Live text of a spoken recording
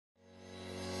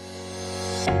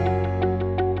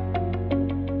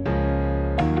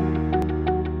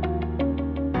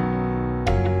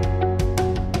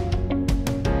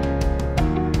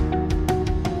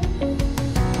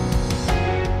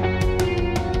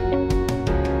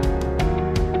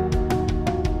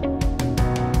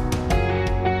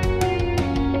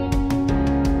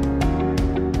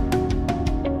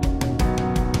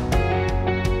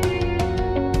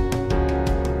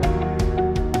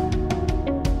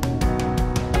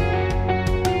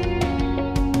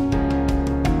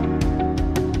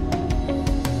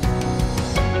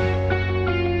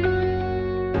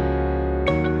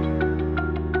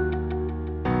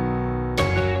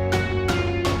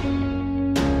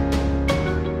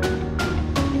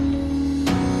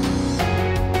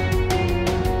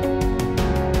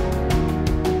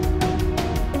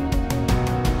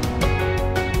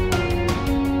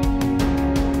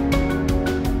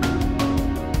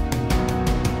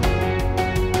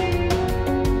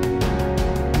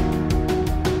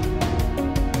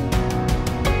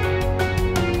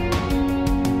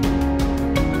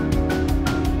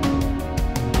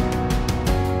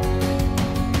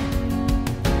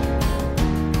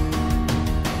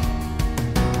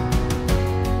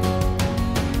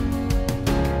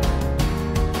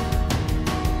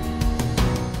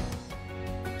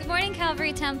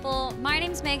Temple. My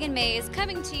name's Megan Mays,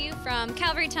 coming to you from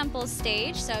Calvary Temple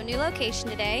stage, so new location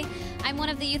today. I'm one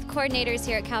of the youth coordinators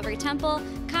here at Calvary Temple.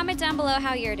 Comment down below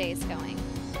how your day's going.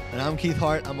 And I'm Keith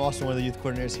Hart. I'm also one of the youth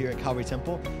coordinators here at Calvary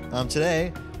Temple.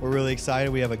 Today, we're really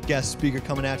excited. We have a guest speaker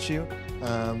coming at you.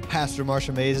 Pastor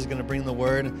Marsha Mays is going to bring the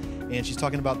word, and she's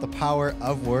talking about the power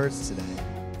of words today.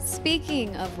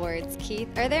 Speaking of words,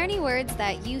 Keith, are there any words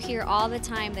that you hear all the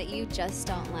time that you just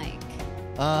don't like?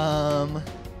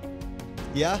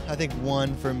 Yeah, I think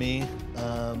one for me.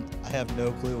 I have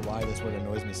no clue why this word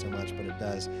annoys me so much, but it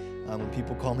does. When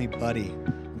people call me buddy,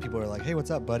 when people are like, hey,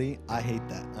 what's up, buddy? I hate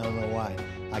that. I don't know why.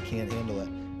 I can't handle it.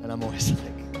 And I'm always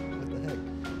like, what the heck?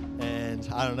 And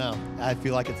I don't know. I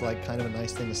feel like it's like kind of a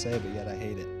nice thing to say, but yet I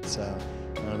hate it. So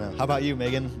I don't know. How about you,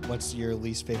 Megan? What's your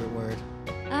least favorite word?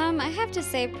 I have to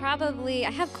say probably,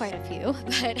 I have quite a few,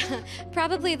 but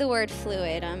probably the word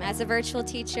fluid. As a virtual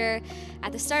teacher,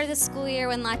 at the start of the school year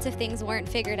when lots of things weren't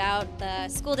figured out, the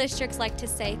school districts like to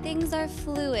say things are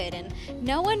fluid, and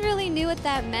no one really knew what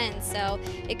that meant. So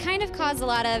it kind of caused a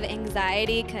lot of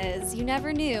anxiety because you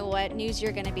never knew what news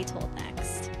you're going to be told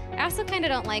next. I also kind of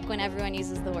don't like when everyone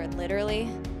uses the word literally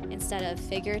instead of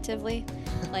figuratively.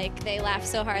 Like they laugh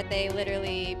so hard they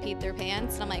literally peed their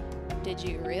pants, and I'm like, did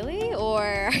you really? Or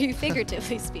are you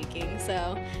figuratively speaking?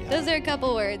 So those are a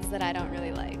couple words that I don't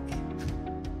really like.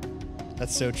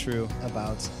 That's so true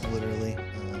about literally.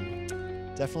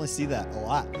 Definitely see that a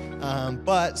lot.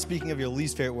 But speaking of your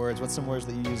least favorite words, what's some words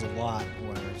that you use a lot,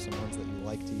 or some words that you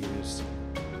like to use?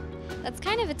 That's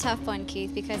kind of a tough one,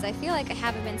 Keith, because I feel like I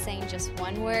haven't been saying just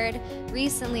one word.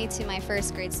 Recently, to my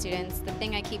first grade students, the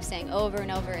thing I keep saying over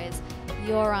and over is,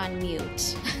 you're on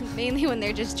mute. Mainly when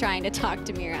they're just trying to talk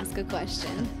to me or ask a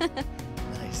question.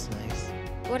 Nice.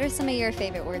 What are some of your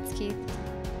favorite words, Keith?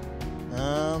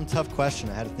 Tough question.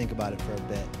 I had to think about it for a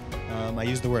bit. I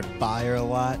use the word fire a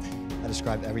lot. I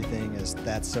describe everything as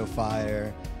that's so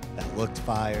fire, that looked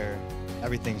fire.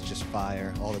 Everything's just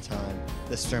fire all the time.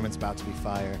 This sermon's about to be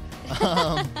fire.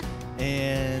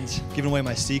 And giving away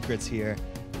my secrets here,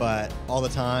 but all the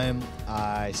time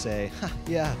I say, ha,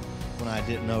 yeah, when I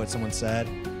didn't know what someone said.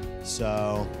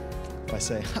 So if I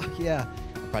say, ha, yeah,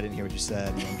 I probably didn't hear what you said,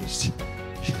 and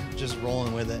I'm just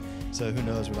rolling with it. So who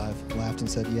knows what I've laughed and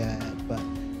said yeah at, but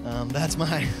that's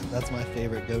my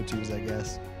favorite go-tos, I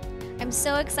guess. I'm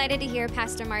so excited to hear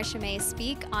Pastor Marsha May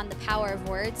speak on the power of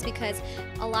words, because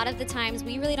a lot of the times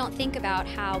we really don't think about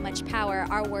how much power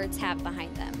our words have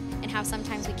behind them and how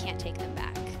sometimes we can't take them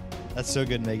back. That's so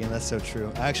good, Megan. That's so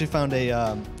true. I actually found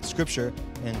a scripture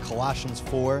in Colossians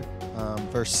 4,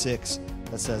 verse 6,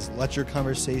 that says, let your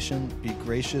conversation be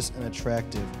gracious and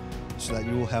attractive so that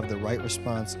you will have the right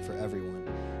response for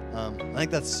everyone. I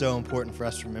think that's so important for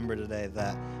us to remember today,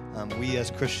 that we as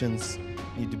Christians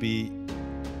need to be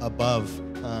above,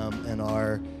 and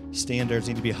our standards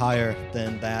need to be higher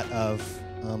than that of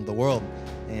the world.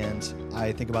 And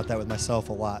I think about that with myself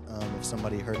a lot. If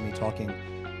somebody heard me talking,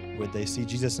 would they see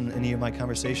Jesus in any of my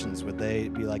conversations? Would they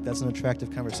be like, that's an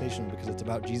attractive conversation because it's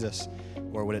about Jesus?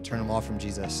 Or would it turn them off from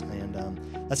Jesus? And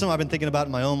that's something I've been thinking about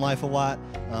in my own life a lot.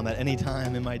 At any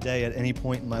time in my day, at any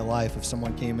point in my life, if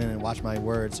someone came in and watched my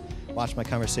words, watched my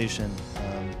conversation,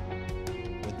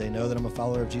 would they know that I'm a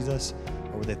follower of Jesus?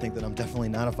 Or would they think that I'm definitely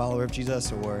not a follower of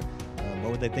Jesus? Or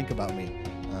what would they think about me?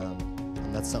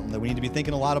 And that's something that we need to be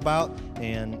thinking a lot about.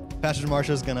 And Pastor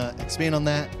Marsha is going to expand on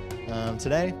that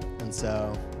today. And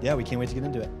so, yeah, we can't wait to get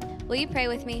into it. Will you pray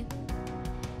with me?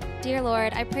 Dear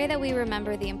Lord, I pray that we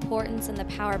remember the importance and the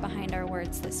power behind our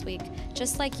words this week.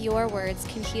 Just like your words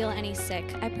can heal any sick,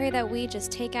 I pray that we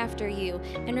just take after you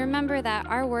and remember that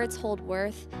our words hold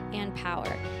worth and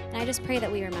power. And I just pray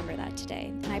that we remember that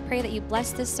today. And I pray that you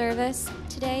bless this service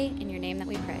today, in your name that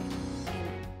we pray.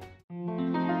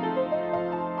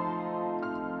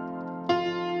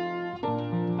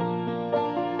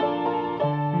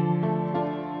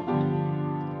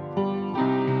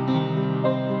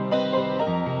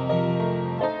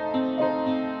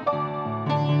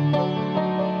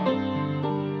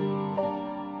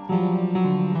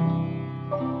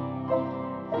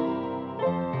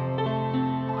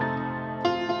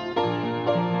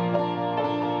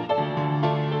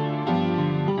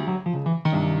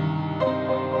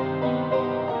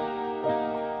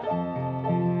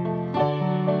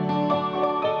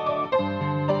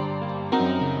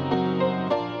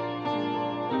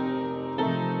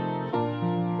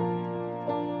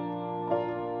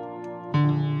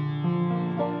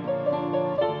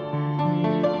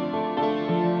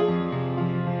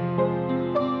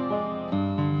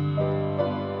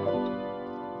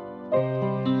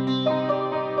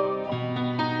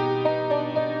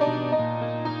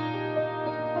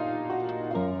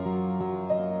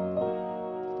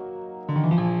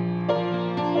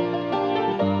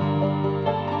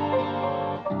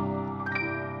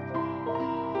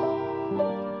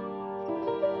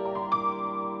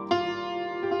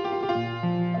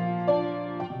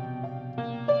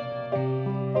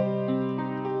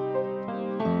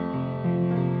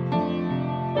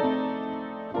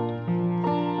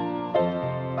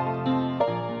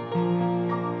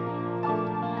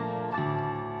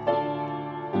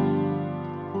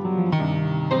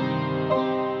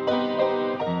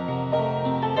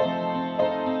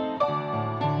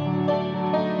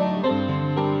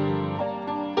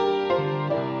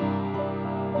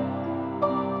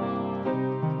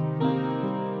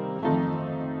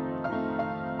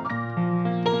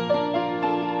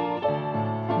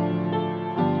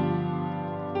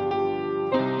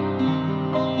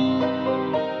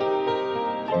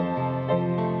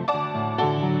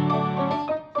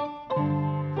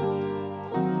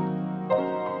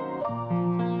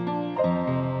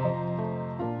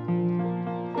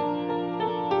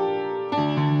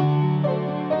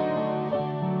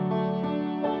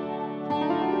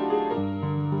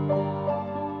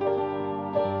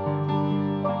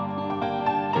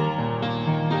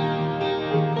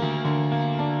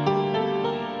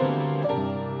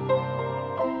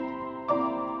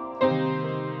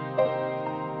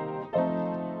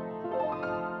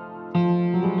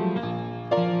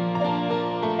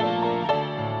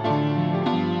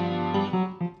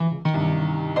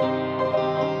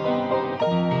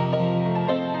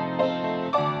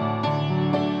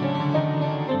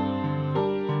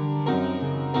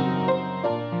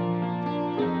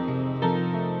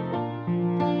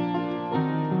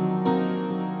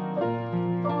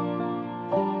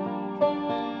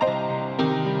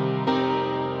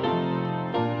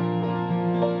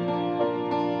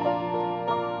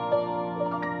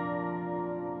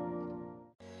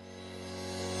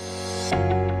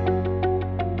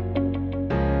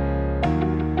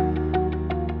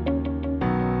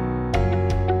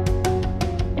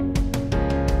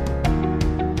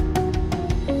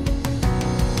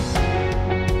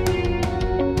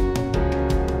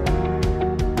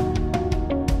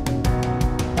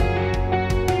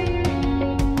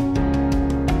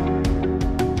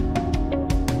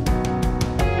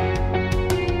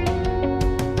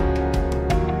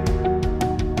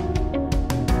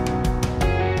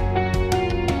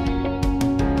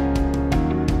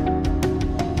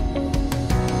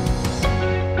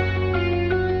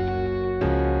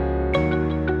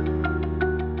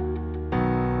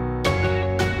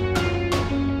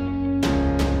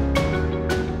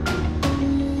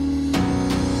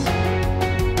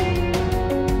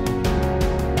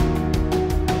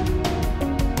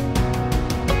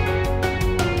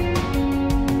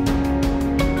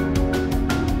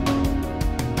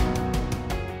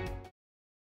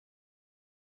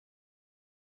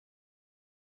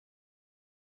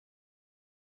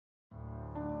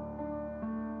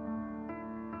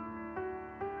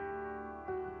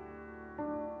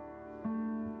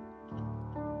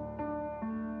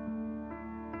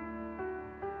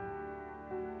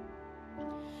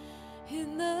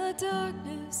 the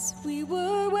darkness we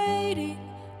were waiting,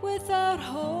 without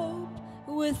hope,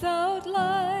 without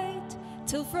light,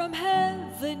 till from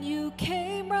heaven you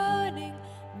came running.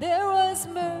 There was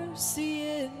mercy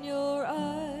in your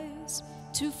eyes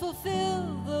to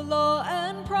fulfill the law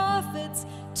and prophets.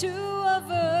 To a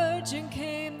virgin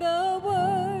came the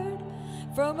word,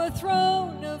 from a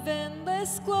throne of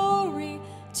endless glory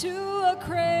to a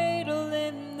cradle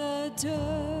in the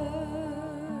dirt.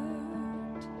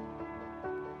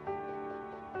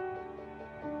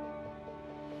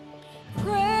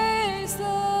 Praise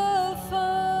the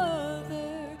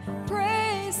Father,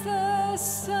 praise the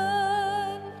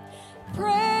Son,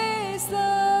 praise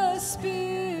the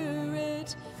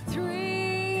Spirit,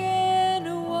 three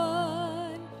in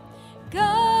one.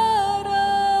 God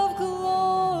of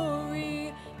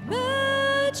glory,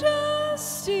 majesty,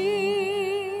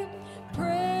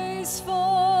 praise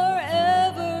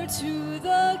forever to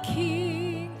the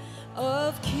King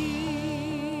of Kings.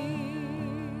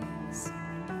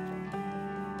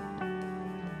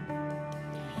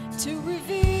 To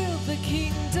reveal the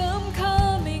kingdom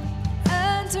coming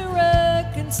and to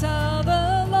reconcile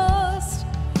the lost,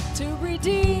 to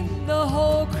redeem the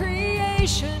whole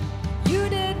creation. You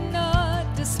did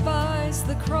not despise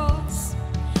the cross,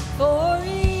 for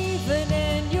even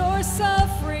in your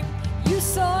suffering you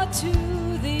saw to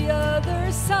the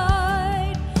other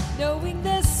side, knowing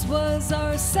this was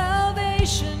our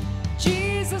salvation.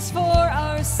 Jesus, for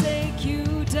our sake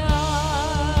you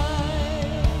died.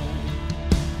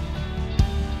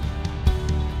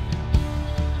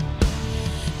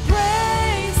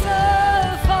 Praise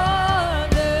the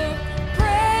Father,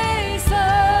 praise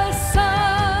the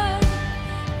Son,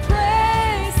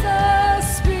 praise the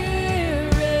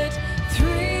Spirit,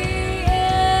 three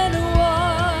in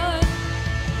one.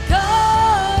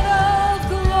 God of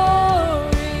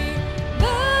glory,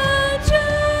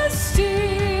 majesty,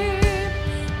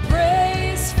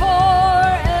 praise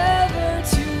forever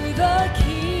to the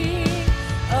King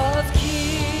of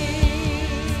Kings.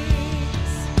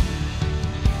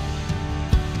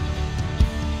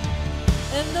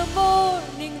 In the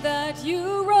morning that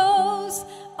you rose,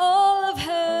 all of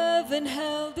heaven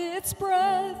held its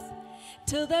breath,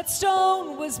 till that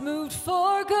stone was moved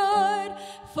for good,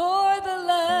 for the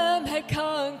Lamb had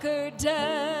conquered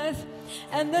death.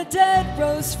 And the dead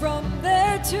rose from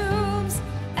their tombs,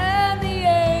 and the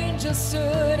angels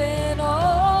stood in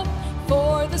awe,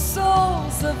 for the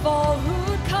souls of all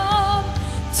who'd come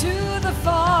to the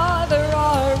Father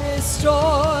are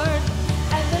restored.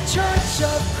 And the church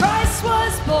of Christ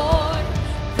was born.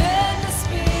 Then the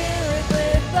Spirit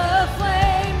lit the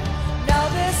flame. Now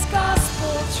this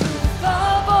gospel truth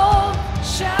of old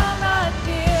shall not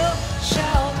kneel,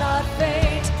 shall not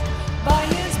faint. By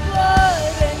his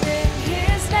blood and in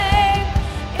his name,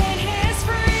 in his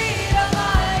freedom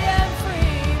I am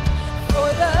free. For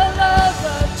the love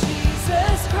of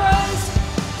Jesus Christ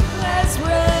who has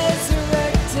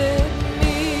resurrected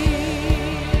me.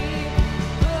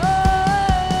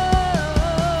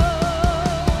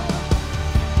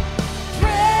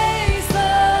 Praise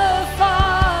the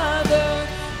Father,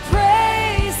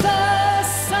 praise the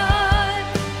Son,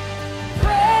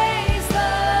 praise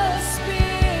the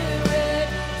Spirit,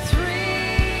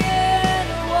 three in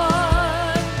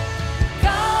one.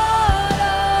 God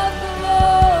of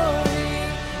glory,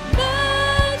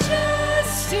 majesty,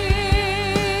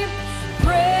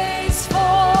 praise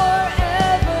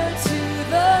forever to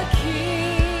the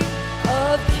King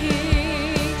of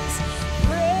Kings.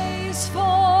 Praise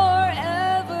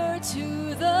forever to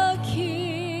the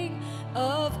King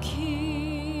of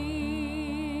Kings.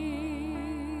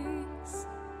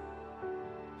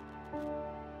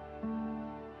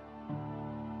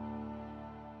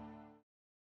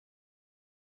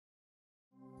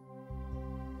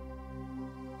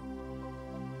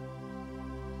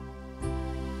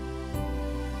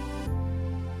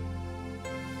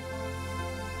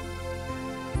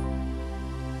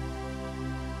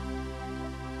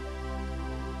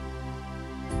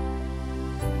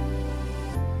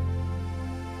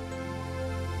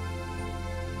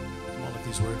 Come on, look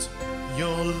these words.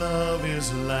 Your love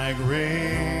is like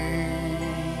rain,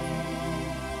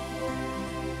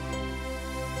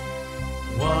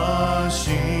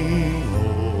 washing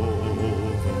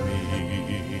over me.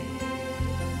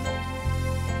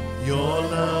 Your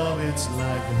love, it's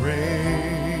like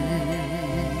rain,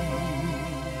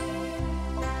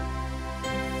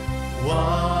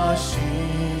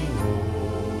 washing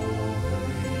over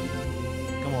me.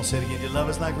 Come on, say it again. Your love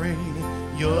is like rain.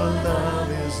 Your love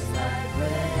is like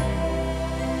rain.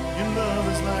 Your love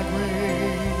is like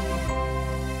rain,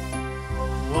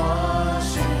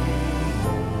 washing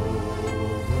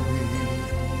over me.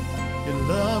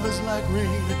 love is like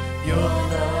rain. Your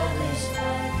love is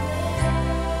like rain.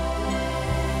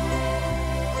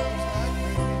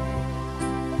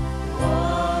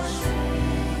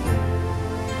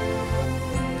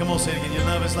 Come on, say it again. Your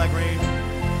love is like rain.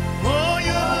 Oh,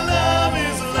 your love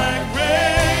is like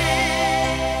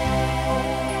rain.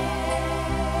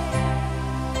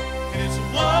 And it's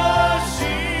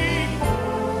washing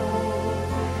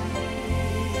over me.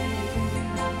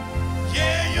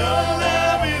 Yeah, your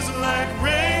love is like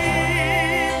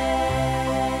rain.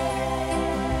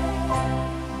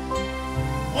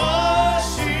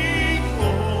 Washing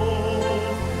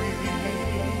over me.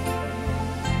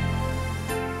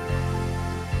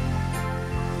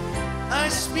 I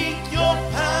speak your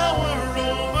power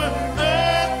over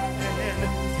earth and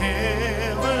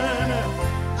heaven.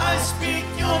 I speak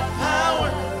your power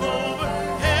over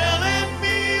hell and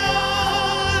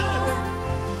beyond.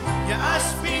 Yeah, I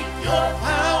speak your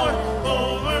power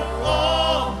over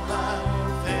all my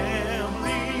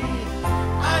family.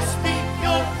 I speak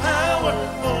your power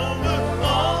over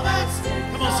all that's.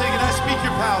 Come on, sing it. I speak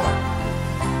your power.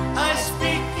 I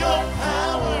speak your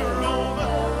power over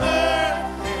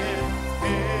earth and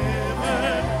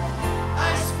heaven.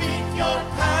 I speak your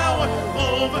power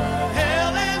over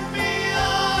hell and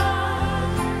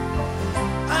beyond.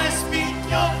 I speak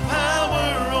your power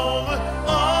over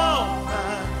all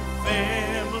my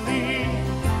family.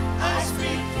 I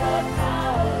speak your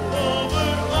power over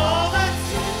all that's.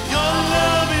 Your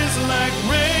love is like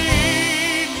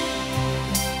rain.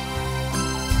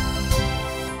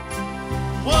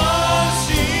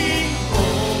 Washing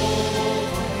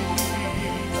over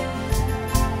me.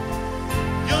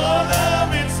 Your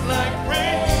love is like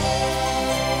rain.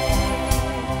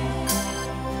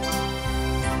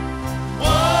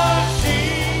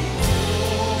 Washing.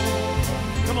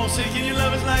 Come on, say it again. Your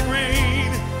love is like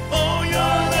rain. Oh,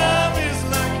 your love is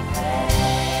like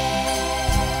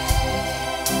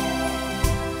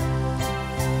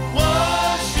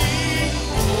washing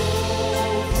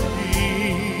over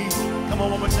me. Come on,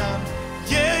 one more time.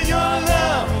 Yeah, your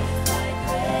love.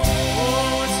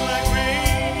 Oh, it's like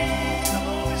rain, the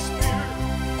Holy Spirit.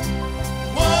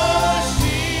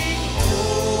 Washing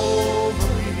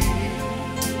over me.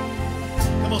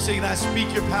 Come on, sing it. I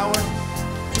speak your power.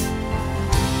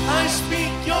 I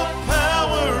speak your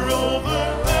power over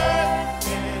earth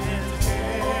and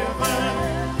heaven.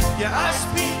 Yeah, I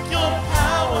speak your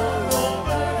power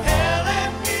over hell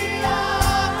and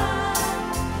beyond.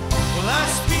 Well, I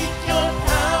speak your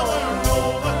power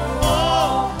over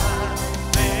all my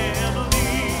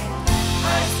family.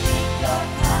 I speak your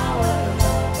power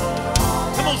over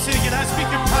all. Come on, sing it. I speak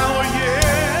your power,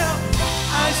 yeah.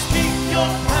 I speak your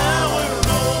power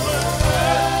over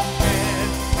earth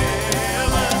and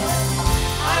heaven.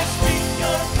 I speak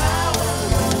your power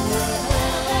over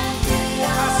hell and beyond.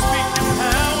 I speak your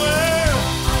power.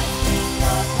 I speak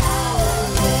your power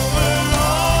over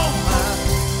all my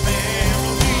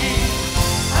family.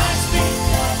 I speak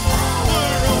your power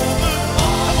over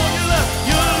all. Come on,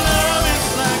 your love is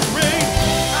like rain.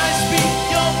 I speak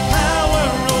your power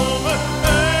over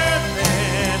earth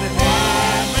and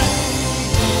heaven.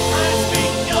 I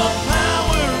speak your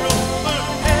power over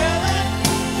hell and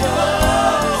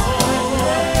beyond.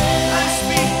 I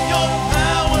speak your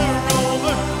power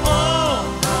over all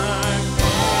my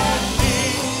family.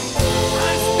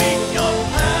 I speak your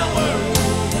power.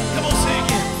 Come on, sing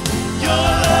it. Your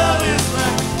love is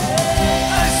like.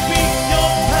 I speak your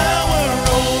power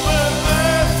over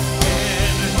earth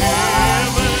and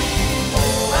heaven.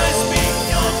 I speak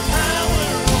your power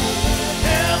over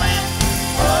hell and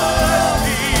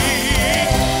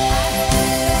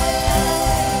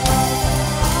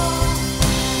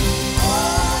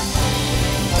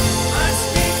I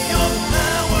speak your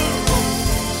power over.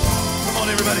 Come on,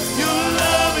 everybody. Your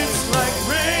love is like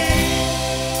rain.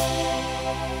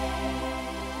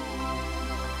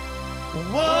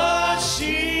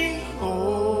 Washing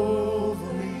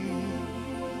over me.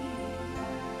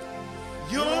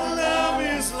 Your love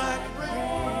is like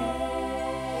rain.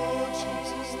 Oh,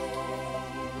 Jesus.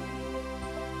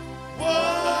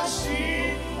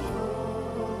 Washing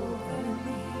over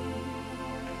me.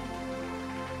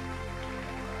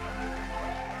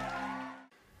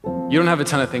 You don't have a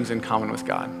ton of things in common with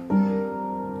God,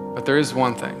 but there is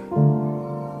one thing.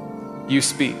 You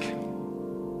speak.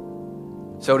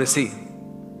 So does He.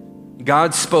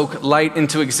 God spoke light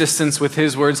into existence with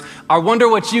His words. I wonder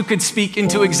what you could speak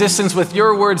into existence with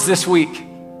your words this week.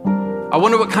 I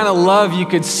wonder what kind of love you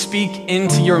could speak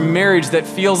into your marriage that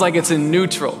feels like it's in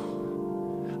neutral.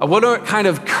 I wonder what kind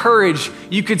of courage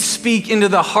you could speak into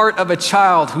the heart of a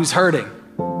child who's hurting.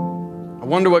 I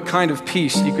wonder what kind of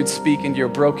peace you could speak into your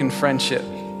broken friendship.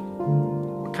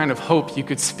 What kind of hope you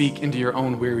could speak into your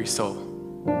own weary soul.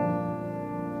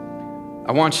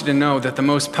 I want you to know that the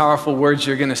most powerful words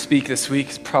you're going to speak this week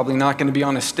is probably not going to be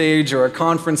on a stage or a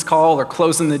conference call or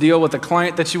closing the deal with a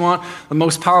client that you want. The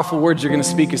most powerful words you're going to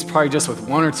speak is probably just with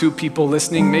 1 or 2 people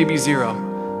listening, maybe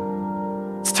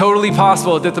 0. It's totally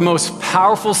possible that the most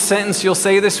powerful sentence you'll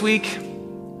say this week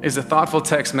is a thoughtful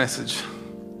text message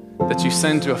that you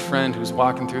send to a friend who's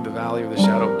walking through the valley of the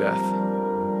shadow of death.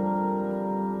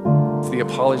 It's the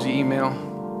apology email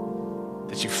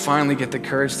that you finally get the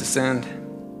courage to send.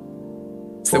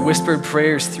 It's the whispered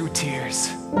prayers through tears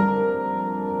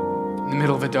in the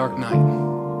middle of a dark night.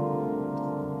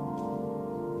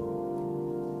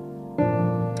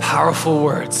 Powerful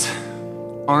words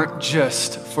aren't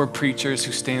just for preachers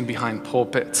who stand behind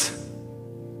pulpits.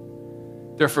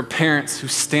 They're for parents who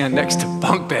stand next to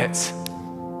bunk beds.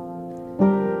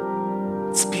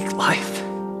 Speak life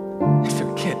for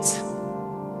their kids.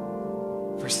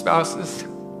 For spouses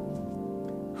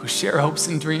who share hopes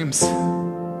and dreams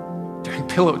during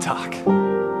pillow talk,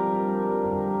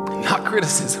 not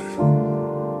criticism.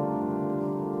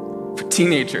 For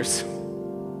teenagers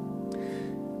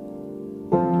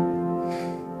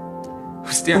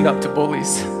who stand up to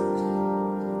bullies,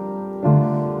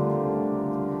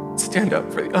 stand up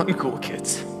for the uncool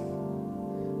kids.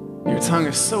 Your tongue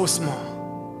is so small,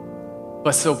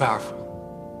 but so powerful.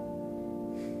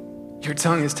 Your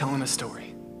tongue is telling a story.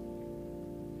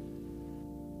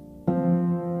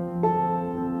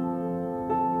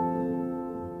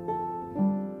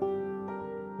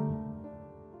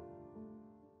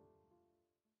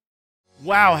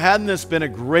 Wow, hadn't this been a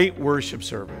great worship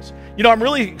service? You know, I'm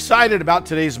really excited about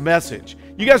today's message.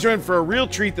 You guys are in for a real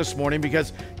treat this morning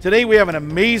because today we have an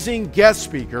amazing guest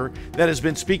speaker that has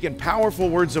been speaking powerful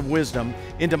words of wisdom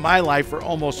into my life for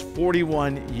almost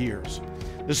 41 years.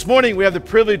 This morning we have the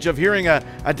privilege of hearing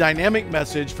a dynamic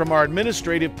message from our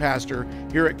administrative pastor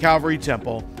here at Calvary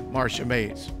Temple, Marcia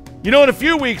Mays. You know, in a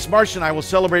few weeks, Marcia and I will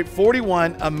celebrate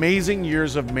 41 amazing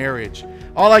years of marriage.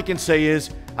 All I can say is,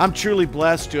 I'm truly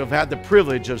blessed to have had the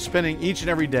privilege of spending each and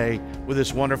every day with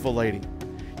this wonderful lady.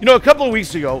 You know, a couple of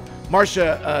weeks ago,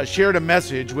 Marcia shared a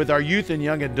message with our youth and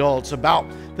young adults about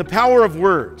the power of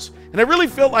words. And I really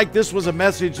felt like this was a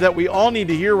message that we all need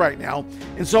to hear right now.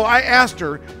 And so I asked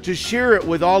her to share it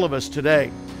with all of us today.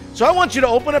 So I want you to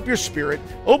open up your spirit,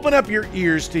 open up your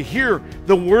ears to hear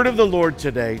the word of the Lord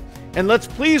today. And let's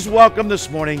please welcome this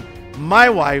morning my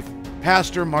wife,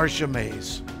 Pastor Marcia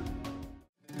Mays.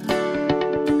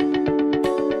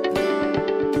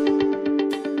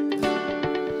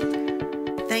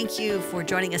 Thank you for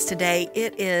joining us today.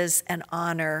 It is an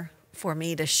honor for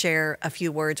me to share a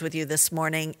few words with you this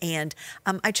morning. And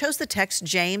I chose the text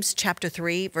James chapter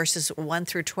 3, verses 1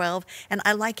 through 12, and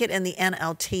I like it in the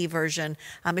NLT version.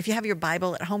 If you have your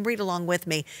Bible at home, read along with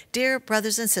me. Dear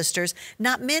brothers and sisters,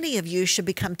 not many of you should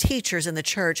become teachers in the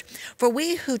church, for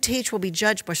we who teach will be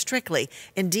judged more strictly.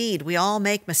 Indeed, we all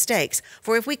make mistakes,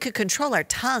 for if we could control our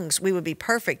tongues, we would be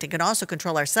perfect and could also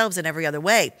control ourselves in every other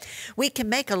way. We can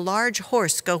make a large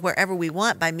horse go wherever we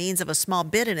want by means of a small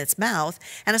bit in its mouth,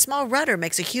 and a small rudder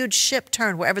makes a huge ship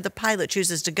turn wherever the pilot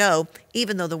chooses to go,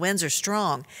 even though the winds are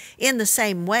strong. In the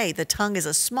same way, the tongue is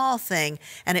a small thing,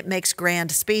 and it makes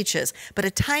grand speeches, but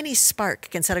a tiny spark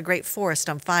can set a great forest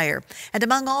on fire. And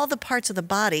among all the parts of the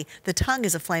body, the tongue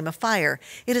is a flame of fire.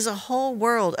 It is a whole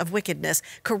world of wickedness,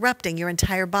 corrupting your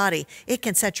entire body. It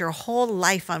can set your whole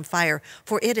life on fire,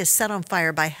 for it is set on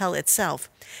fire by hell itself.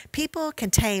 People can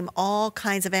tame all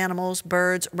kinds of animals,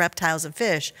 birds, reptiles, and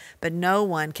fish, but no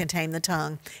one can tame the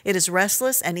tongue. It is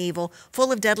restless and evil,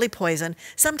 full of deadly poison.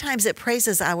 Sometimes it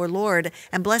praises our Lord,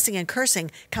 and blessing and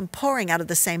cursing come pouring out of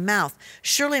the same mouth.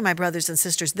 Surely, my brothers and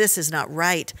sisters, this is not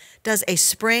right. Does a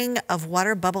spring of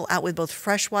water bubble out with both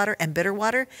fresh water and bitter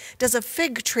water? Does a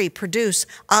fig tree produce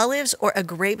olives or a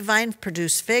grapevine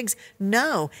produce figs?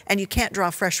 No, and you can't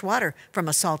draw fresh water from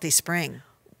a salty spring.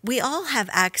 We all have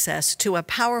access to a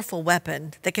powerful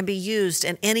weapon that can be used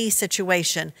in any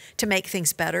situation to make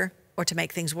things better or to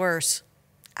make things worse.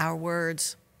 Our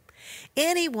words.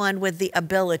 Anyone with the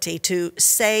ability to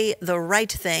say the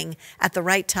right thing at the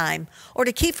right time or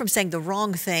to keep from saying the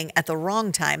wrong thing at the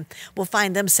wrong time will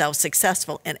find themselves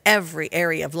successful in every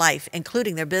area of life,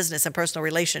 including their business and personal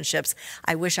relationships.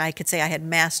 I wish I could say I had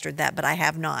mastered that, but I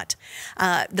have not.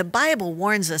 The Bible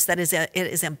warns us that it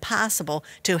is impossible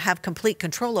to have complete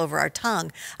control over our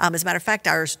tongue. As a matter of fact,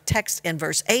 our text in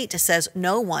verse 8 says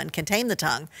no one can tame the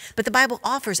tongue, but the Bible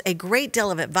offers a great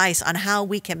deal of advice on how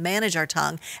we can manage our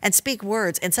tongue and speak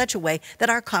words in such a way that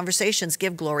our conversations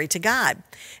give glory to God.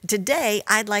 Today,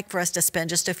 I'd like for us to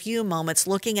spend just a few moments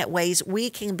looking at ways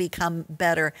we can become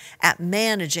better at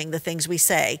managing the things we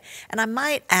say. And I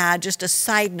might add just a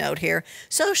side note here.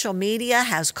 Social media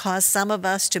has caused some of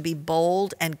us to be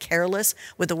bold and careless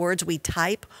with the words we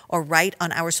type or write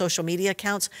on our social media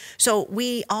accounts. So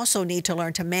we also need to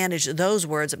learn to manage those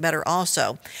words better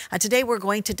also. Today, we're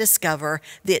going to discover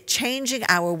that changing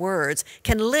our words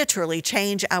can literally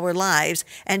change our lives,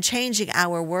 and changing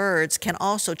our words can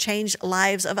also change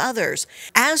lives of others.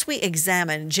 As we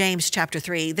examine James chapter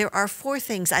 3, there are 4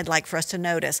 things I'd like for us to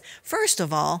notice. First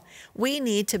of all, we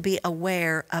need to be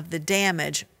aware of the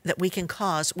damage that we can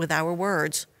cause with our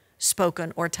words,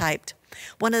 spoken or typed.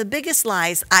 One of the biggest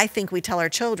lies I think we tell our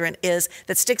children is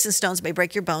that sticks and stones may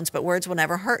break your bones, but words will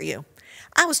never hurt you.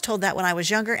 I was told that when I was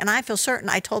younger, and I feel certain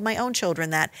I told my own children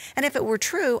that. And if it were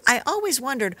true, I always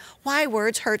wondered why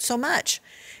words hurt so much.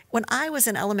 When I was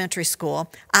in elementary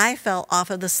school, I fell off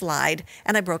of the slide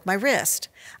and I broke my wrist.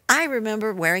 I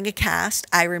remember wearing a cast.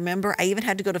 I remember I even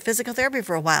had to go to physical therapy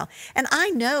for a while. And I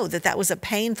know that that was a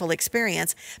painful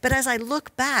experience, but as I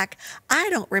look back, I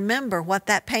don't remember what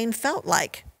that pain felt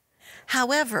like.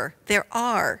 However, there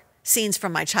are scenes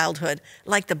from my childhood,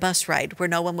 like the bus ride where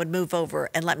no one would move over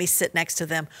and let me sit next to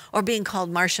them, or being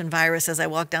called Martian virus as I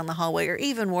walked down the hallway, or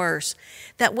even worse,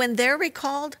 that when they're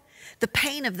recalled, the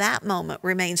pain of that moment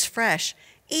remains fresh,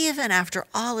 even after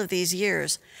all of these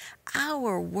years.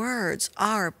 Our words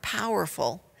are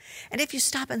powerful. And if you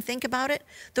stop and think about it,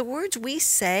 the words we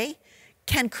say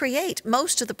can create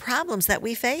most of the problems that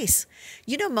we face.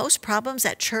 You know, most problems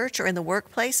at church or in the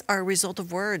workplace are a result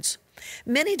of words.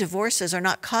 Many divorces are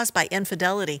not caused by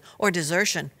infidelity or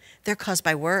desertion. They're caused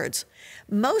by words.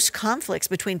 Most conflicts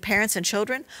between parents and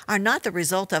children are not the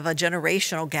result of a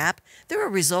generational gap. They're a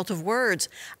result of words.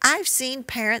 I've seen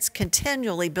parents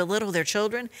continually belittle their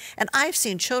children, and I've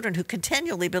seen children who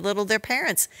continually belittle their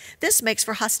parents. This makes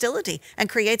for hostility and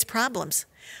creates problems.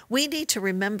 We need to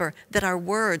remember that our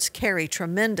words carry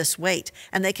tremendous weight,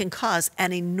 and they can cause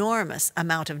an enormous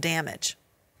amount of damage.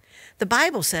 The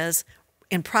Bible says,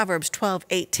 in Proverbs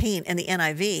 12:18 in the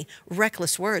NIV,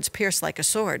 reckless words pierce like a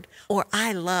sword. Or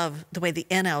I love the way the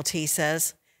NLT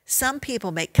says, some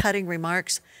people make cutting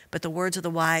remarks, but the words of the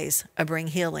wise bring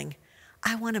healing.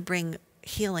 I want to bring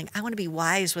healing. I want to be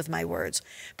wise with my words.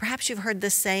 Perhaps you've heard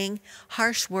this saying,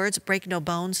 harsh words break no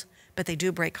bones, but they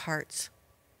do break hearts.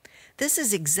 This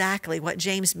is exactly what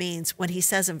James means when he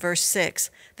says in verse 6,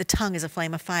 the tongue is a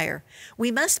flame of fire. We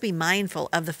must be mindful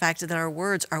of the fact that our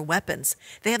words are weapons.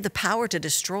 They have the power to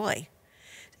destroy.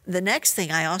 The next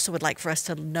thing I also would like for us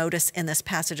to notice in this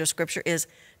passage of Scripture is,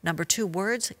 number 2,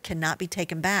 words cannot be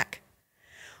taken back.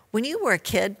 When you were a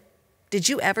kid, did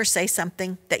you ever say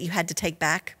something that you had to take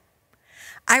back?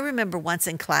 I remember once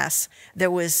in class,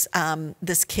 there was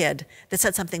this kid that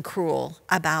said something cruel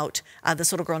about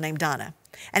this little girl named Donna.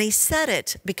 And he said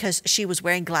it because she was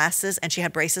wearing glasses and she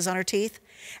had braces on her teeth.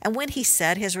 And when he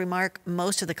said his remark,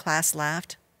 most of the class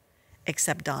laughed,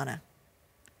 except Donna.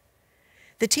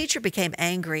 The teacher became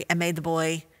angry and made the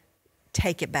boy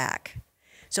take it back.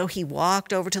 So he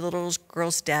walked over to the little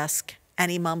girl's desk and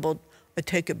he mumbled, "I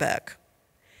take it back."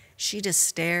 She just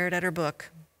stared at her book.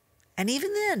 And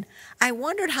even then, I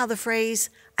wondered how the phrase,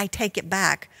 "I take it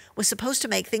back," was supposed to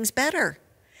make things better.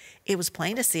 It was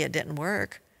plain to see it didn't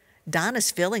work. Donna's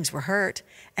feelings were hurt,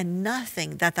 and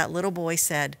nothing that little boy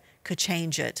said could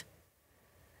change it.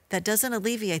 That doesn't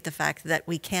alleviate the fact that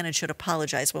we can and should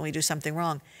apologize when we do something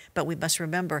wrong, but we must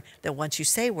remember that once you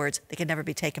say words, they can never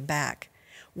be taken back.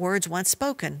 Words once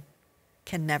spoken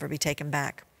can never be taken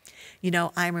back. You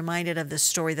know, I'm reminded of this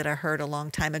story that I heard a long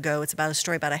time ago. It's about a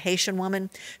story about a Haitian woman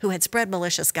who had spread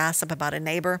malicious gossip about a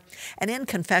neighbor. And in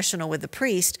confessional with the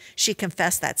priest, she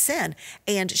confessed that sin.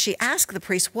 And she asked the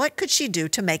priest, what could she do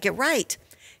to make it right?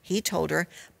 He told her,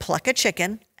 pluck a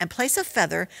chicken and place a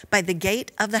feather by the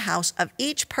gate of the house of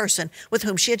each person with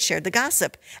whom she had shared the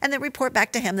gossip, and then report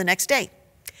back to him the next day.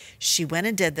 She went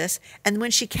and did this. And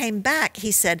when she came back,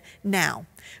 he said, now,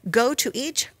 go to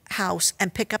each house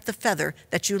and pick up the feather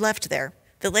that you left there.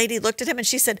 The lady looked at him and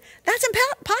she said, that's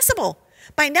impossible.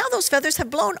 By now those feathers have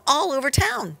blown all over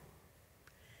town.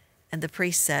 And the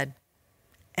priest said,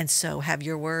 and so have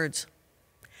your words.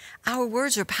 Our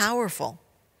words are powerful.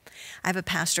 I have a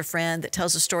pastor friend that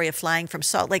tells a story of flying from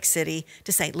Salt Lake City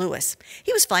to St. Louis.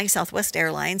 He was flying Southwest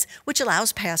Airlines, which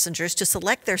allows passengers to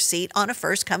select their seat on a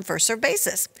first-come, first-served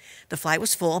basis. The flight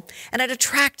was full, and an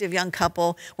attractive young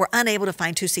couple were unable to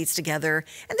find two seats together,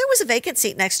 and there was a vacant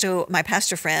seat next to my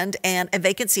pastor friend and a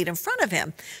vacant seat in front of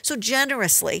him. So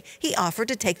generously, he offered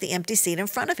to take the empty seat in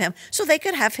front of him so they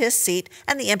could have his seat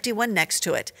and the empty one next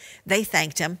to it. They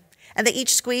thanked him, and they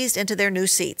each squeezed into their new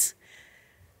seats.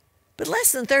 But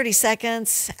less than 30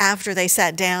 seconds after they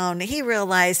sat down, he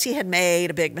realized he had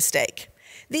made a big mistake.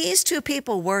 These two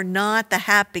people were not the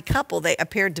happy couple they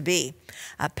appeared to be.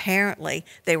 Apparently,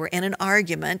 they were in an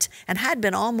argument and had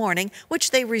been all morning, which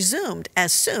they resumed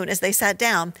as soon as they sat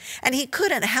down, and he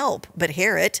couldn't help but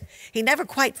hear it. He never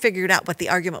quite figured out what the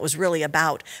argument was really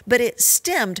about, but it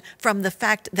stemmed from the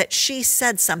fact that she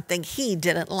said something he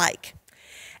didn't like.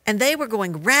 And they were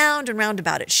going round and round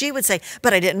about it. She would say,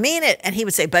 but I didn't mean it. And he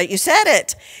would say, but you said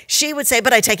it. She would say,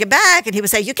 but I take it back. And he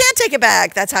would say, you can't take it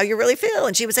back. That's how you really feel.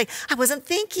 And she would say, I wasn't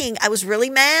thinking. I was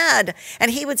really mad. And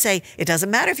he would say, it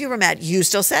doesn't matter if you were mad. You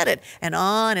still said it. And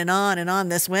on and on and on.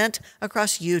 This went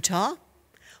across Utah,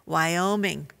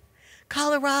 Wyoming,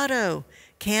 Colorado,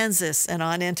 Kansas, and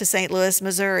on into St. Louis,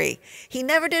 Missouri. He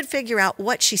never did figure out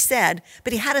what she said,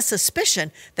 but he had a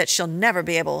suspicion that she'll never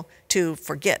be able to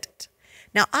forget it.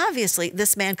 Now, obviously,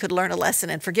 this man could learn a lesson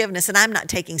in forgiveness, and I'm not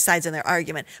taking sides in their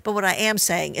argument, but what I am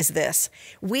saying is this.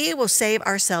 We will save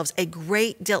ourselves a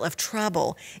great deal of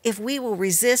trouble if we will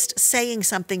resist saying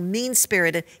something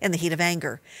mean-spirited in the heat of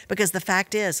anger, because the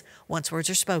fact is, once words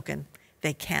are spoken,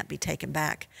 they can't be taken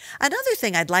back. Another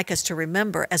thing I'd like us to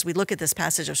remember as we look at this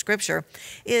passage of Scripture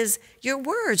is your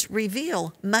words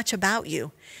reveal much about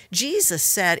you. Jesus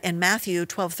said in Matthew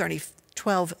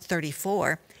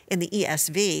 12:34, in the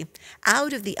ESV,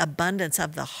 out of the abundance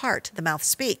of the heart, the mouth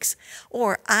speaks.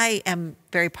 Or I am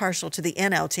very partial to the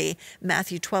NLT.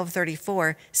 Matthew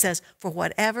 12:34 says, for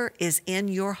whatever is in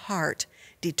your heart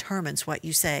determines what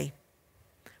you say.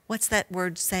 What's that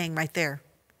word saying right there?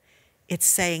 It's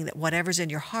saying that whatever's in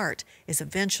your heart is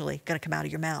eventually going to come out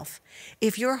of your mouth.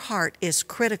 If your heart is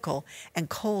critical and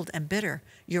cold and bitter,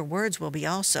 your words will be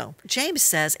also. James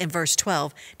says in verse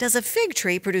 12, does a fig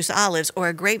tree produce olives or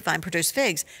a grapevine produce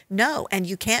figs? No, and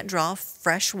you can't draw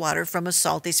fresh water from a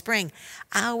salty spring.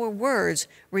 Our words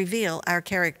reveal our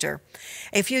character.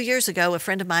 A few years ago, a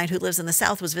friend of mine who lives in the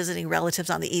South was visiting relatives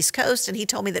on the East Coast, and he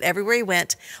told me that everywhere he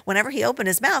went, whenever he opened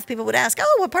his mouth, people would ask,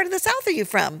 oh, what part of the South are you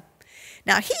from?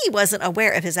 Now, he wasn't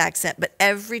aware of his accent, but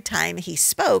every time he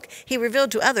spoke, he revealed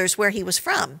to others where he was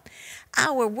from.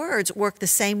 Our words work the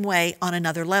same way on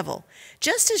another level.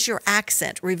 Just as your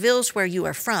accent reveals where you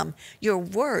are from, your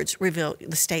words reveal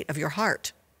the state of your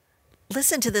heart.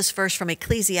 Listen to this verse from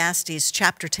Ecclesiastes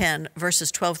chapter 10,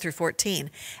 verses 12 through 14.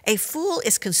 A fool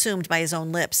is consumed by his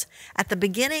own lips. At the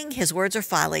beginning, his words are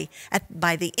folly.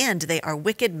 By the end, they are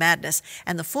wicked madness,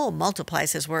 and the fool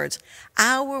multiplies his words.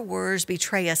 Our words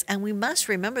betray us, and we must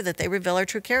remember that they reveal our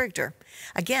true character.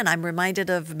 Again, I'm reminded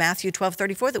of Matthew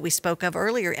 12:34 that we spoke of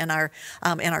earlier in our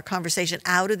conversation.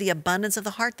 Out of the abundance of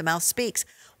the heart, the mouth speaks.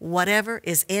 Whatever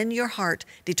is in your heart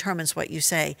determines what you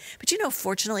say. But you know,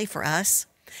 fortunately for us,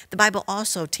 the Bible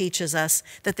also teaches us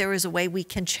that there is a way we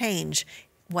can change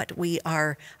what we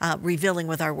are revealing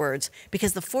with our words.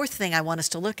 Because the fourth thing I want us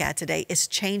to look at today is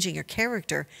changing your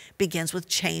character begins with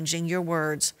changing your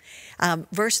words.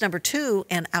 Verse number 2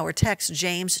 in our text,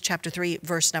 James chapter 3,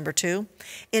 verse number 2.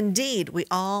 Indeed, we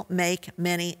all make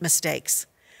many mistakes.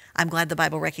 I'm glad the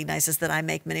Bible recognizes that I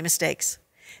make many mistakes.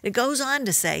 It goes on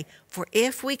to say, for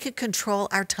if we could control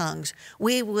our tongues,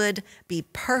 we would be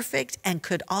perfect and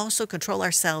could also control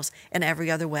ourselves in every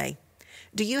other way.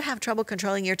 Do you have trouble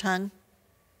controlling your tongue?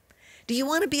 Do you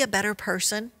want to be a better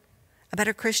person, a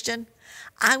better Christian?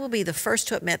 I will be the first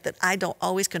to admit that I don't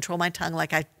always control my tongue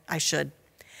like I should.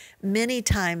 Many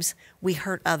times we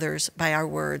hurt others by our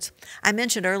words. I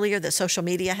mentioned earlier that social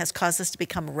media has caused us to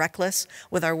become reckless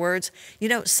with our words. You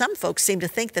know, some folks seem to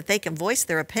think that they can voice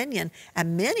their opinion,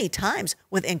 and many times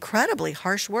with incredibly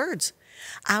harsh words.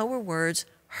 Our words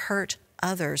hurt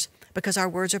others because our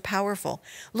words are powerful.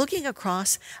 Looking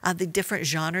across the different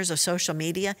genres of social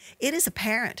media, it is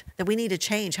apparent that we need to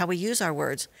change how we use our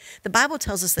words. The Bible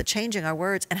tells us that changing our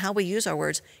words and how we use our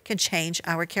words can change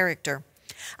our character.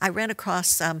 I ran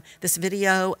across this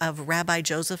video of Rabbi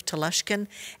Joseph Telushkin,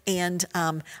 and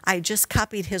I just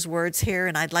copied his words here,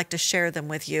 and I'd like to share them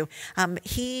with you.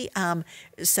 He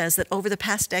says that over the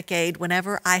past decade,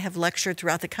 whenever I have lectured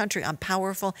throughout the country on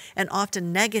powerful and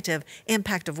often negative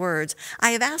impact of words,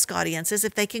 I have asked audiences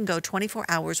if they can go 24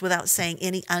 hours without saying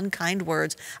any unkind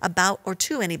words about or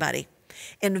to anybody.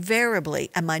 Invariably,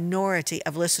 a minority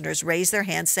of listeners raise their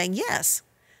hands saying yes.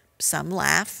 Some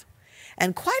laugh,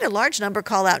 and quite a large number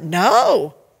call out,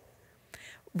 no.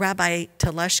 Rabbi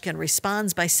Telushkin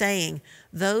responds by saying,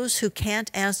 those who can't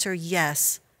answer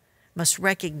yes must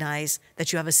recognize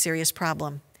that you have a serious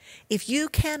problem. If you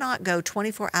cannot go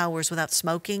 24 hours without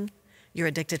smoking, you're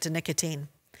addicted to nicotine.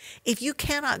 If you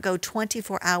cannot go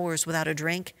 24 hours without a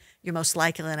drink, you're most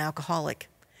likely an alcoholic.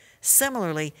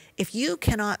 Similarly, if you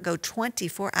cannot go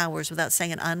 24 hours without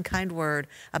saying an unkind word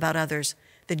about others,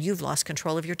 then you've lost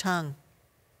control of your tongue.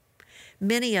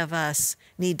 Many of us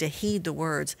need to heed the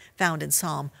words found in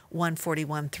Psalm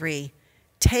 141:3.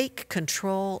 Take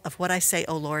control of what I say,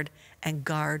 O Lord, and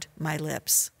guard my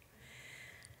lips.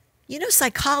 You know,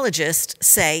 psychologists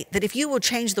say that if you will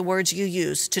change the words you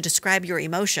use to describe your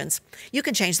emotions, you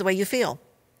can change the way you feel.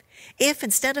 If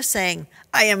instead of saying,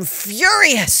 I am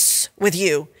furious with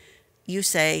you, you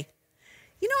say,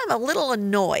 you know, I'm a little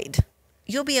annoyed,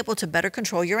 you'll be able to better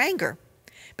control your anger.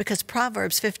 Because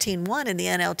Proverbs 15:1 in the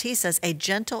NLT says, a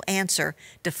gentle answer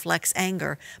deflects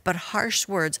anger, but harsh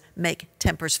words make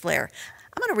tempers flare.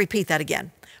 I'm going to repeat that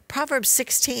again. Proverbs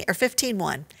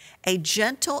 15:1, a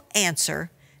gentle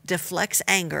answer deflects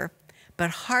anger, but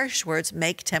harsh words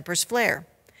make tempers flare.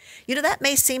 You know, that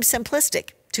may seem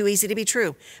simplistic, too easy to be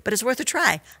true, but it's worth a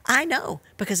try. I know,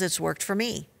 because it's worked for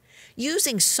me.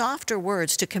 Using softer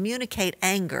words to communicate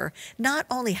anger not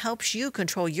only helps you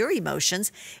control your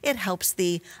emotions, it helps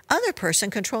the other person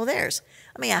control theirs.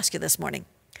 Let me ask you this morning,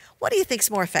 what do you think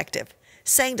is more effective?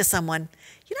 Saying to someone,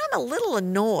 you know, I'm a little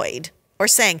annoyed, or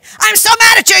saying, I'm so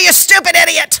mad at you, you stupid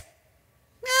idiot.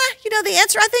 You know, the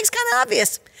answer I think is kind of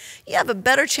obvious. You have a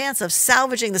better chance of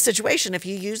salvaging the situation if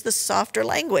you use the softer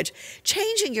language.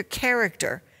 Changing your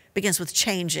character begins with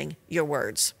changing your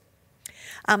words.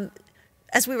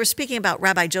 As we were speaking about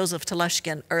Rabbi Joseph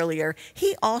Telushkin earlier,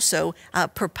 he also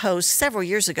proposed several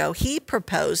years ago, he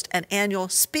proposed an annual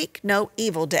Speak No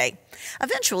Evil Day.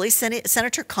 Eventually,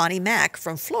 Senator Connie Mack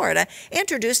from Florida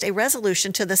introduced a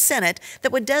resolution to the Senate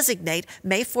that would designate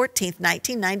May 14,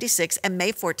 1996 and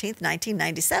May 14,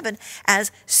 1997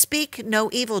 as Speak No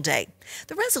Evil Day.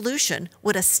 The resolution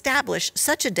would establish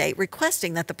such a day,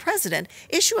 requesting that the president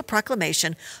issue a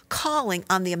proclamation calling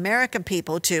on the American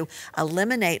people to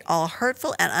eliminate all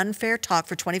hurtful and unfair talk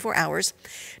for 24 hours,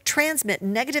 transmit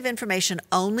negative information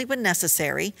only when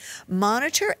necessary,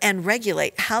 monitor and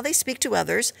regulate how they speak to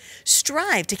others,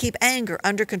 strive to keep anger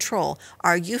under control,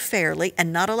 argue fairly,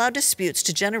 and not allow disputes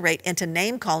to generate into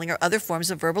name-calling or other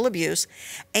forms of verbal abuse,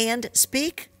 and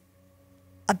speak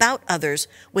about others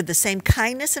with the same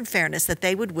kindness and fairness that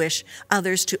they would wish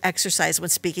others to exercise when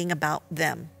speaking about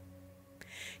them.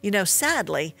 You know,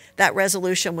 sadly, that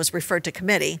resolution was referred to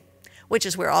committee, which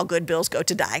is where all good bills go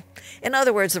to die. In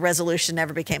other words, the resolution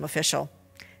never became official.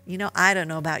 You know, I don't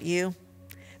know about you,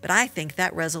 but I think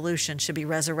that resolution should be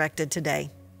resurrected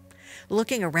today.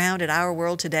 Looking around at our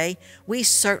world today, we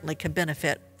certainly could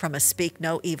benefit from a Speak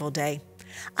No Evil Day.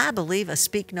 I believe a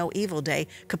Speak No Evil Day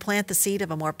could plant the seed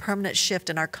of a more permanent shift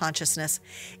in our consciousness.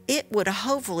 It would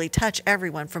hopefully touch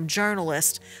everyone from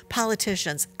journalists,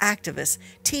 politicians, activists,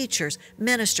 teachers,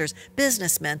 ministers,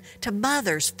 businessmen, to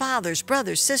mothers, fathers,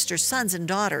 brothers, sisters, sons, and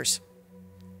daughters.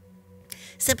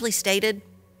 Simply stated,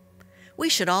 we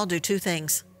should all do two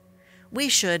things. We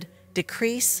should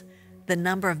decrease the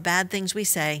number of bad things we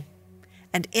say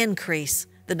and increase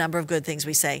the number of good things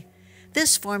we say.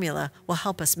 This formula will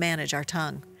help us manage our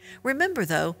tongue. Remember,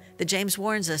 though, that James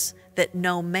warns us that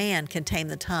no man can tame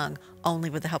the tongue. Only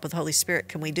with the help of the Holy Spirit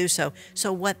can we do so.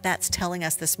 So what that's telling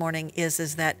us this morning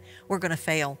is that we're going to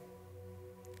fail.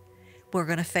 We're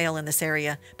going to fail in this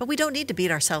area. But we don't need to beat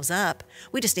ourselves up.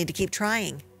 We just need to keep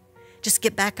trying. Just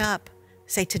get back up.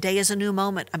 Say, today is a new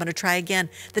moment. I'm going to try again.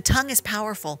 The tongue is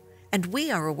powerful, and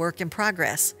we are a work in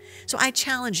progress. So I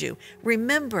challenge you,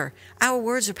 remember, our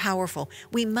words are powerful.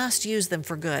 We must use them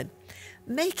for good.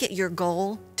 Make it your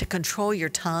goal to control your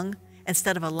tongue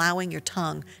instead of allowing your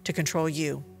tongue to control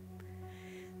you.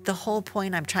 The whole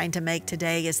point I'm trying to make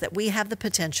today is that we have the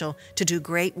potential to do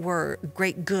great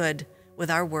good with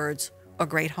our words or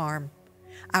great harm.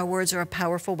 Our words are a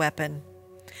powerful weapon.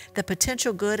 The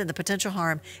potential good and the potential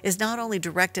harm is not only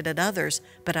directed at others,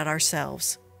 but at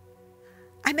ourselves.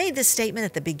 I made this statement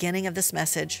at the beginning of this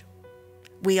message.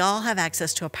 We all have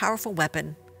access to a powerful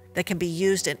weapon that can be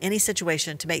used in any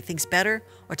situation to make things better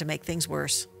or to make things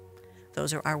worse.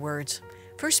 Those are our words.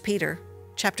 1 Peter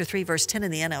chapter 3, verse 10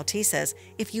 in the NLT says,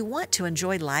 if you want to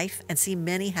enjoy life and see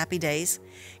many happy days,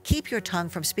 keep your tongue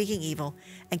from speaking evil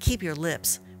and keep your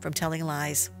lips from telling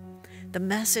lies. The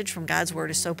message from God's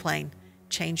word is so plain.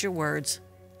 Change your words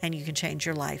and you can change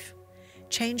your life.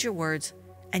 Change your words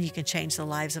and you can change the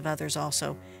lives of others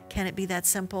also. Can it be that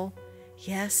simple?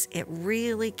 Yes, it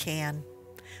really can.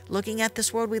 Looking at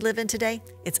this world we live in today,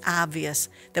 it's obvious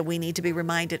that we need to be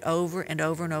reminded over and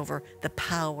over and over the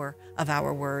power of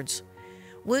our words.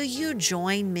 Will you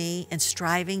join me in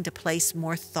striving to place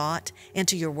more thought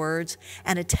into your words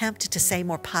and attempt to say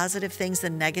more positive things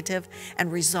than negative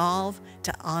and resolve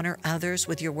to honor others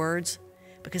with your words?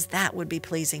 Because that would be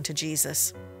pleasing to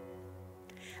Jesus.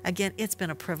 Again, it's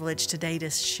been a privilege today to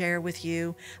share with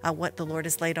you what the Lord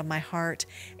has laid on my heart.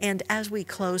 And as we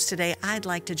close today, I'd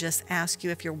like to just ask you,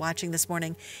 if you're watching this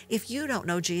morning, if you don't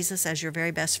know Jesus as your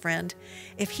very best friend,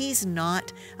 if he's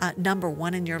not number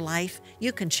one in your life,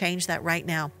 you can change that right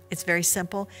now. It's very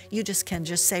simple. You can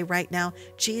say right now,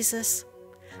 Jesus,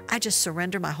 I just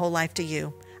surrender my whole life to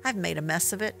you. I've made a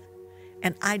mess of it.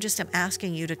 And I just am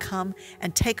asking you to come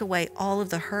and take away all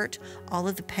of the hurt, all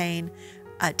of the pain,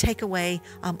 take away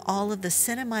all of the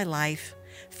sin in my life.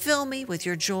 Fill me with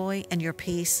your joy and your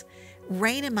peace.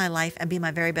 Reign in my life and be my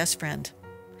very best friend.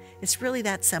 It's really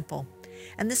that simple.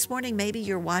 And this morning, maybe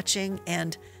you're watching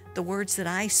and the words that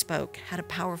I spoke had a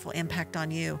powerful impact on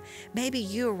you. Maybe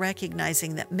you're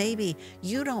recognizing that maybe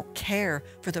you don't care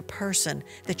for the person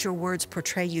that your words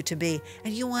portray you to be,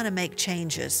 and you want to make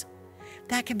changes.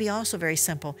 That can be also very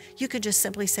simple. You can just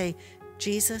simply say,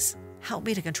 Jesus, help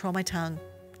me to control my tongue.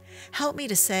 Help me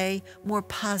to say more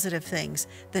positive things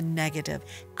than negative.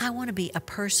 I want to be a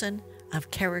person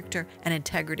of character and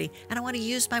integrity, and I want to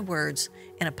use my words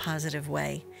in a positive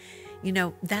way. You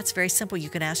know, that's very simple. You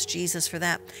can ask Jesus for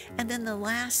that. And then the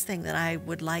last thing that I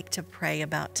would like to pray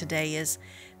about today is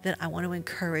that I want to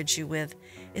encourage you with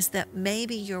is that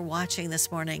maybe you're watching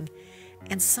this morning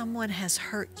and someone has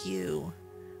hurt you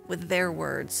with their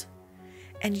words.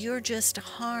 And you're just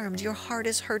harmed. Your heart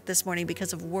is hurt this morning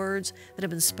because of words that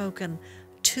have been spoken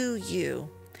to you.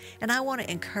 And I want to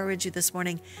encourage you this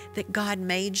morning that God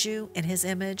made you in his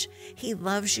image. He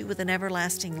loves you with an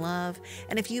everlasting love.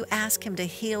 And if you ask him to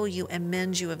heal you and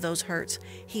mend you of those hurts,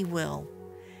 he will.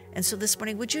 And so this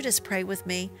morning, would you just pray with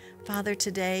me? Father,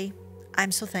 today,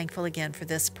 I'm so thankful again for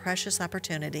this precious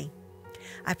opportunity.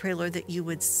 I pray, Lord, that you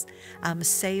would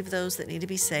save those that need to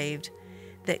be saved,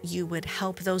 that you would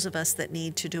help those of us that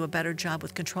need to do a better job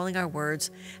with controlling our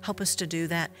words. Help us to do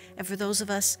that. And for those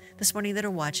of us this morning that are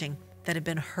watching that have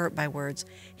been hurt by words,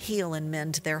 heal and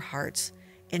mend their hearts.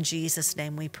 In Jesus'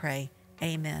 name we pray.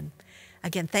 Amen.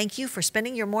 Again, thank you for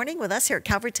spending your morning with us here at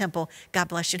Calvary Temple. God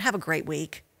bless you and have a great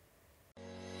week.